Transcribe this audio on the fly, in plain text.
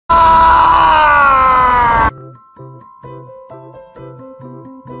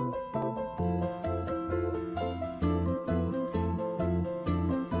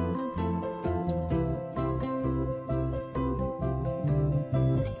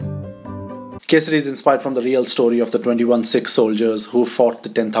KESARI is inspired from the real story of the 21 Sikh soldiers who fought the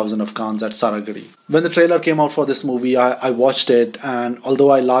 10,000 Afghans at Saragarhi. When the trailer came out for this movie, I watched it, and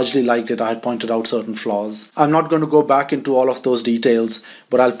although I largely liked it, I had pointed out certain flaws. I'm not going to go back into all of those details,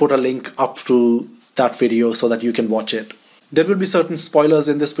 but I'll put a link up to that video so that you can watch it. There will be certain spoilers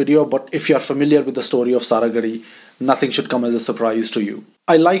in this video, but if you are familiar with the story of Saragarhi, nothing should come as a surprise to you.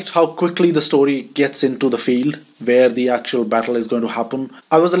 I liked how quickly the story gets into the field where the actual battle is going to happen.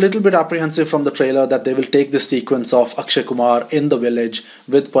 I was a little bit apprehensive from the trailer that they will take this sequence of Akshay Kumar in the village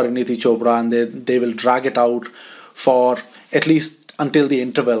with Parineeti Chopra and they will drag it out for at least until the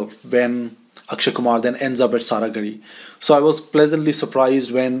interval when Akshay Kumar then ends up at Saragarhi. So I was pleasantly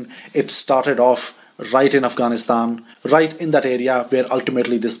surprised when it started off right in Afghanistan, right in that area where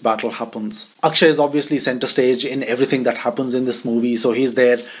ultimately this battle happens. Akshay is obviously center stage in everything that happens in this movie, so he's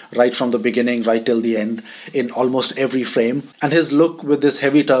there right from the beginning, right till the end, in almost every frame. And his look with this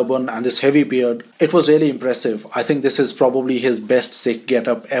heavy turban and this heavy beard, it was really impressive. I think this is probably his best Sikh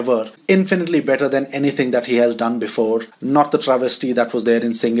getup ever. Infinitely better than anything that he has done before. Not the travesty that was there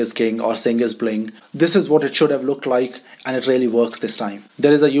in Singh is King or Singh is Bling. This is what it should have looked like, and it really works this time.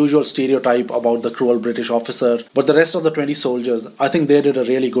 There is a usual stereotype about the cruel British officer, but the rest of the 20 soldiers, I think they did a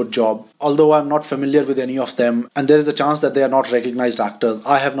really good job. Although I'm not familiar with any of them, and there is a chance that they are not recognized actors,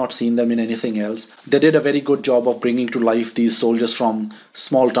 I have not seen them in anything else. They did a very good job of bringing to life these soldiers from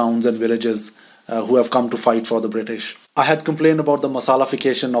small towns and villages who have come to fight for the British. I had complained about the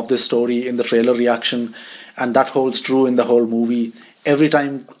masalafication of this story in the trailer reaction, and that holds true in the whole movie. Every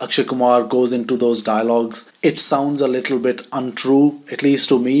time Akshay Kumar goes into those dialogues, it sounds a little bit untrue, at least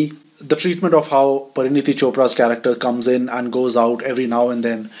to me. The treatment of how Parineeti Chopra's character comes in and goes out every now and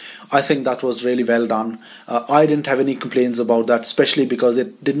then, I think that was really well done. I didn't have any complaints about that, especially because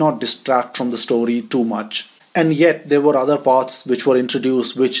it did not distract from the story too much. And yet there were other parts which were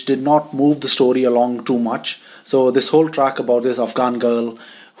introduced which did not move the story along too much. So this whole track about this Afghan girl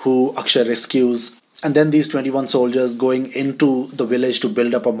who Akshay rescues, and then these 21 soldiers going into the village to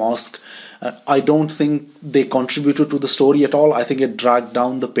build up a mosque, I don't think they contributed to the story at all. I think it dragged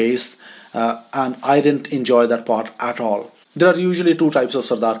down the pace, and I didn't enjoy that part at all. There are usually two types of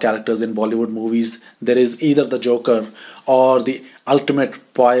Sardar characters in Bollywood movies. There is either the Joker or the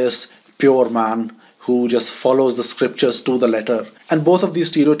ultimate pious, pure man who just follows the scriptures to the letter. And both of these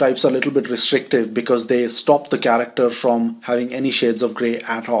stereotypes are a little bit restrictive because they stop the character from having any shades of grey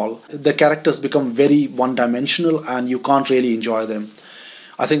at all. The characters become very one-dimensional and you can't really enjoy them.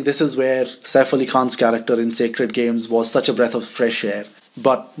 I think this is where Saif Ali Khan's character in Sacred Games was such a breath of fresh air.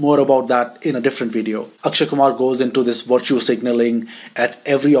 But more about that in a different video. Akshay Kumar goes into this virtue signaling at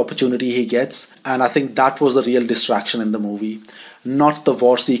every opportunity he gets, and I think that was the real distraction in the movie. Not the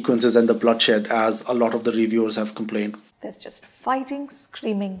war sequences and the bloodshed as a lot of the reviewers have complained. There's just fighting,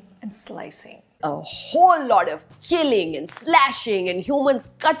 screaming and slicing. A whole lot of killing and slashing and humans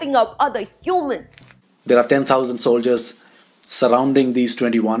cutting up other humans. There are 10,000 soldiers surrounding these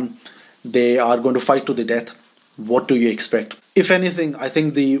 21. They are going to fight to the death. What do you expect? If anything, I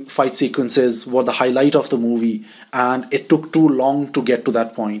think the fight sequences were the highlight of the movie, and it took too long to get to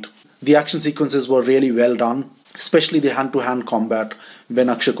that point. The action sequences were really well done, especially the hand-to-hand combat when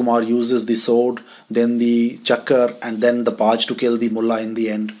Akshay Kumar uses the sword, then the chakkar, and then the barge to kill the mullah in the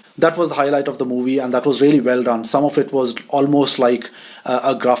end. That was the highlight of the movie, and that was really well done. Some of it was almost like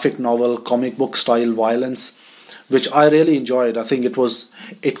a graphic novel, comic book style violence, which I really enjoyed. I think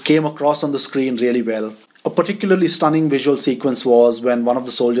it came across on the screen really well. A particularly stunning visual sequence was when one of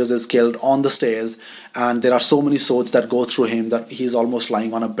the soldiers is killed on the stairs and there are so many swords that go through him that he's almost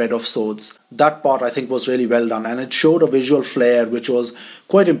lying on a bed of swords. That part I think was really well done, and it showed a visual flair which was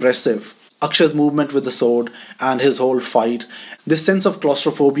quite impressive. Akshay's movement with the sword and his whole fight, this sense of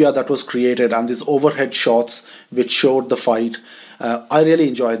claustrophobia that was created and these overhead shots which showed the fight, I really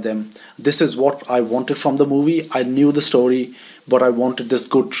enjoyed them. This is what I wanted from the movie. I knew the story, but I wanted this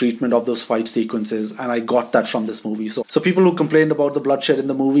good treatment of those fight sequences, and I got that from this movie. So people who complained about the bloodshed in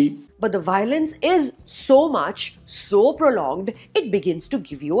the movie, but the violence is so much, so prolonged, it begins to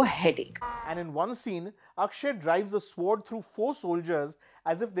give you a headache. And in one scene, Akshay drives a sword through 4 soldiers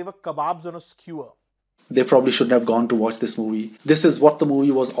as if they were kebabs on a skewer. They probably shouldn't have gone to watch this movie. This is what the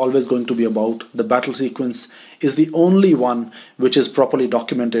movie was always going to be about. The battle sequence is the only one which is properly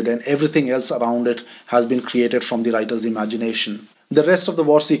documented, and everything else around it has been created from the writer's imagination. The rest of the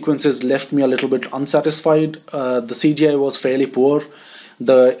war sequences left me a little bit unsatisfied. The CGI was fairly poor.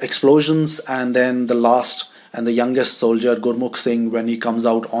 The explosions and then the last and the youngest soldier, Gurmukh Singh, when he comes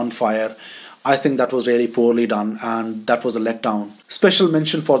out on fire, I think that was really poorly done, and that was a letdown. Special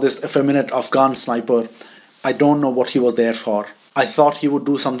mention for this effeminate Afghan sniper. I don't know what he was there for. I thought he would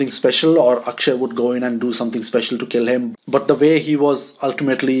do something special or Akshay would go in and do something special to kill him. But the way he was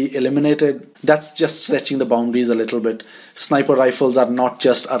ultimately eliminated, that's just stretching the boundaries a little bit. Sniper rifles are not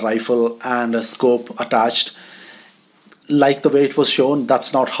just a rifle and a scope attached. Like the way it was shown,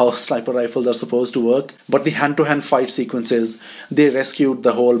 that's not how sniper rifles are supposed to work. But the hand-to-hand fight sequences, they rescued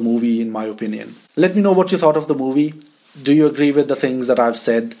the whole movie in my opinion. Let me know what you thought of the movie. Do you agree with the things that I've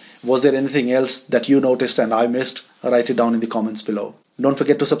said? Was there anything else that you noticed and I missed? Write it down in the comments below. Don't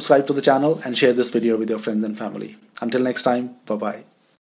forget to subscribe to the channel and share this video with your friends and family. Until next time, bye-bye.